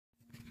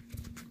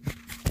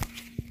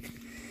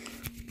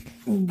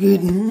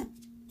Good,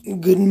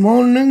 good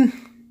morning,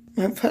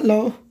 my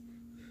fellow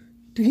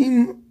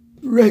Team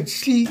Red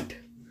Sheet.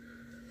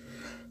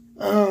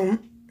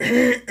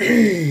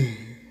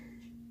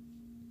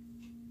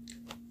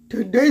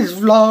 Today's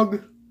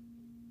vlog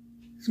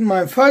is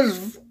my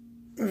first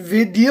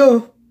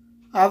video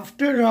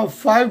after a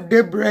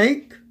 5-day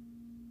break.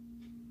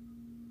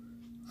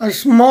 A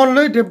small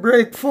little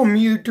break from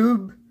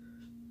YouTube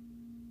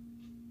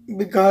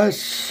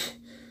because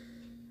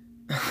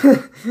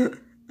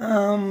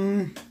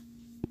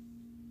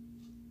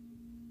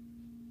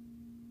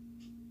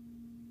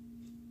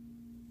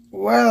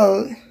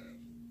well,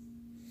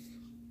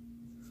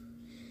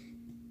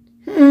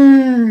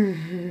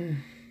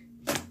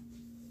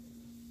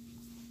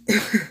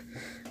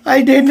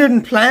 I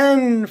didn't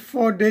plan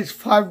for this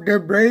 5-day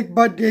break,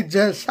 but it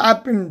just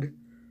happened.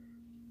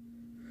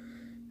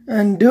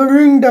 And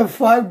during the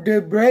 5-day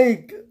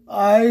break,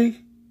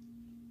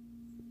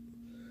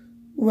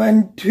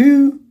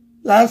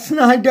 last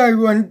night I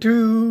went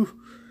to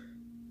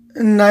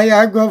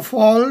Niagara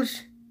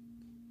Falls.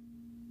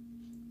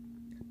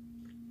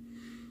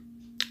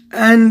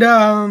 And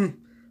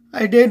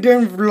I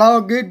didn't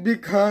vlog it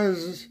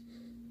because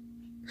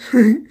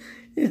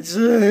it's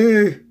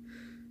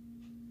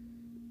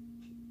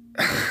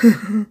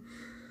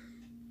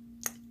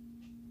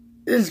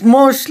it's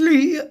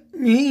mostly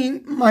me,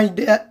 my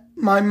dad,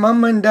 my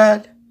mom and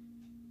dad,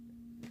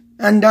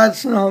 and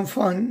that's not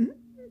fun.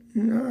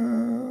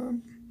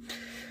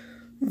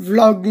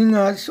 Vlogging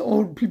us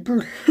old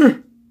people.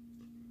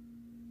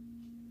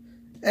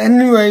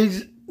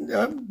 Anyways,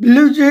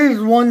 Blue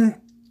Jays won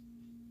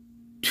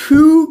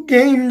 2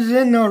 games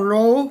in a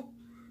row.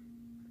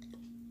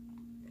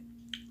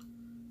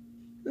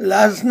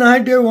 Last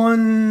night they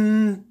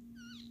won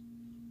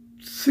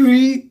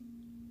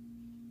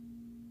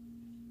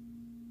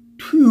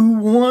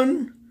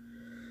 3-2-1.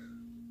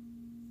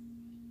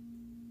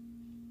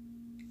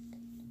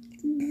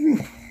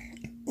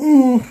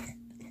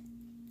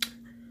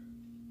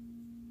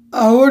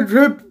 Our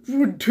trip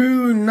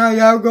to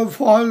Niagara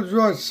Falls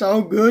was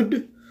so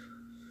good.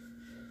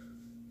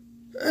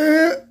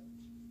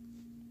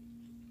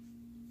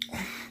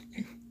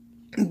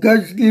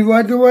 Because the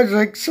weather was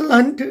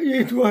excellent.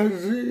 It was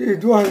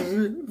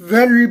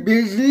very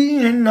busy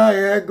in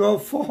Niagara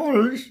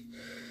Falls.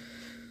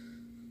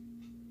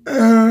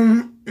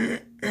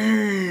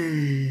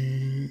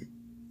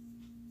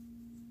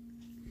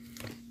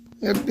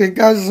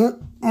 Because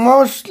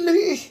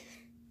mostly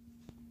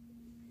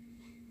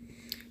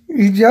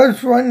we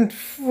just went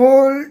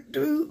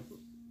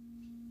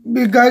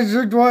because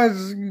it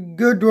was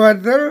good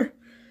weather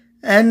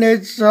and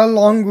it's a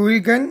long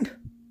weekend.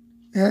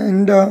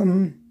 And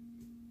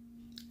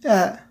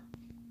yeah,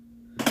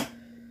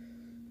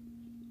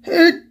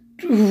 it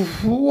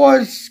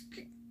was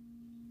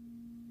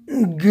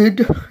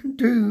good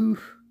to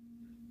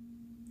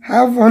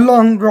have a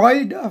long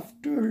ride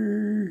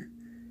after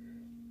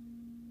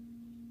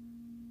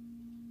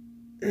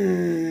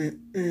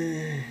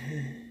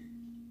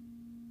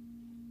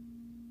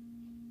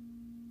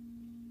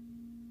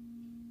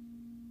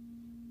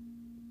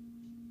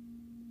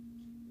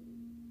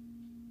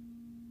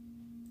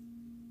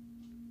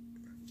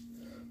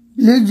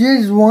Blue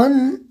Jays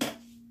won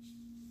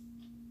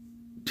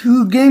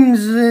 2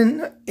 games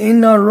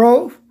in a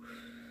row,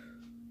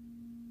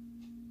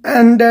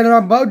 and they're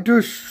about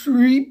to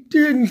sweep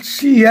the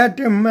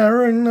Seattle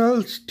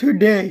Mariners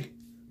today,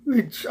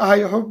 which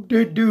I hope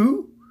they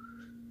do.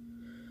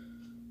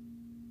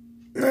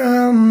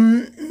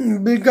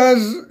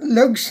 Because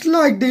looks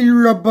like the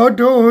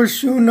Roberto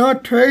Osuna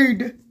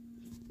trade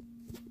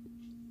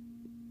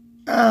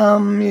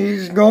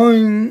is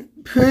going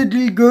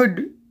pretty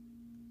good.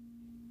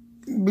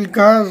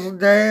 Because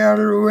they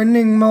are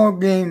winning more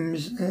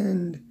games,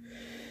 and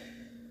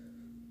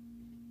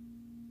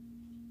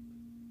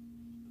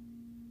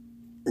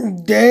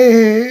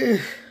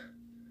the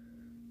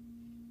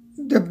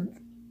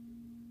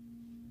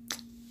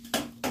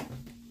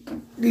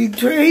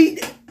trade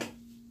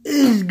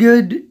is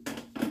good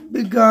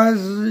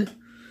because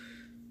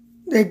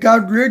they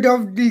got rid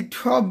of the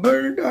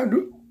trouble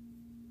that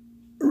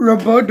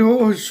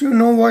Roberto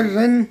Osuna was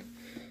in.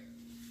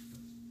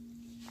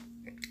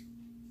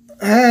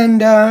 And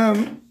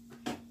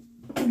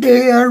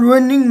they are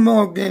winning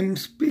more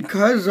games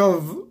because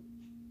of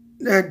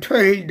the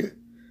trade.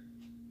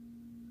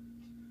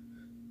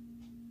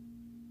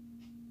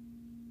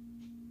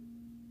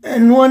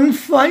 And one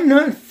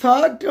final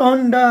thought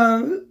on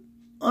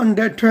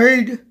the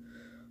trade,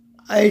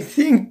 I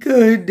think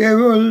they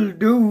will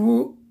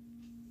do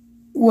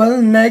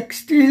well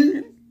next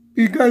year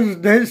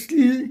because this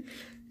year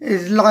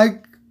is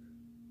like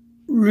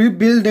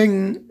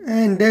rebuilding,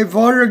 and they've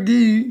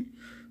already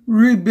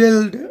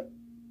rebuild,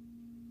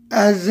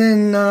 as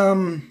in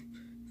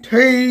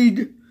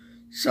trade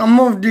some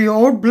of the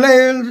old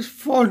players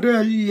for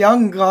the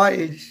young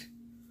guys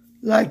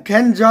like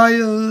Ken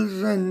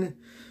Giles and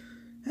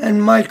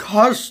Mike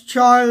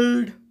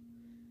Hochschild.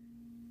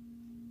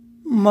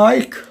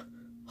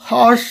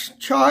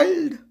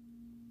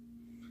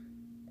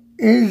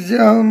 is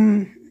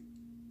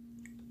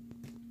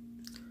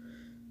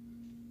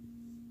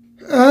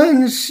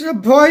and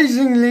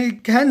surprisingly,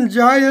 Ken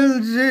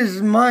Giles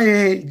is my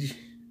age,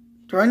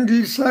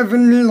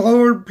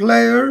 27-year-old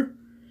player,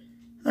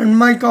 and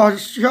Mike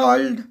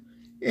Hochschild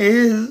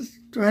is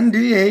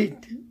 28.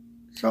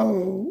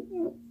 So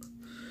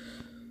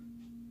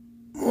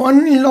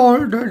 1 year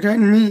older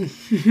than me.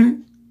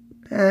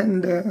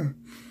 And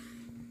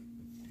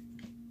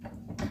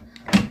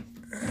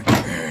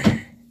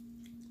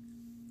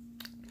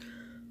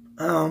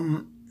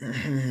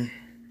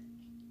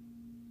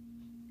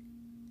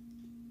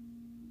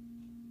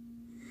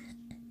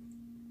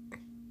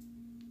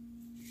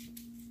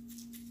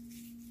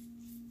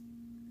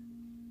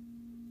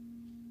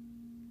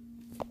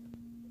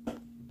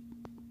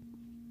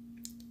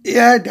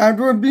yeah, that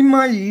would be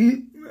my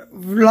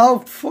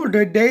vlog for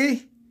the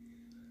day.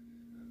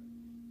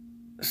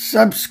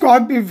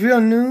 Subscribe if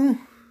you're new.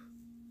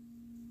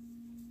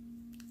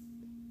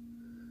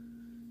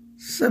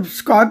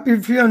 Subscribe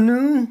if you're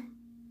new.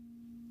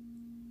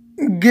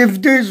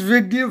 Give this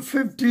video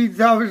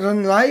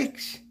 50,000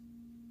 likes.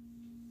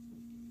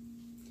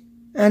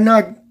 And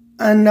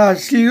I'll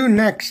see you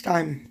next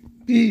time.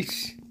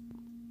 Peace.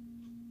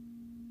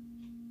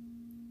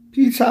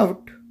 Peace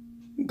out,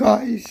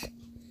 guys.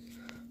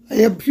 I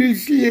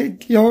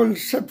appreciate your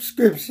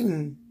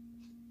subscription.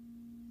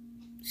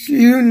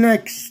 See you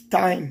next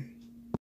time.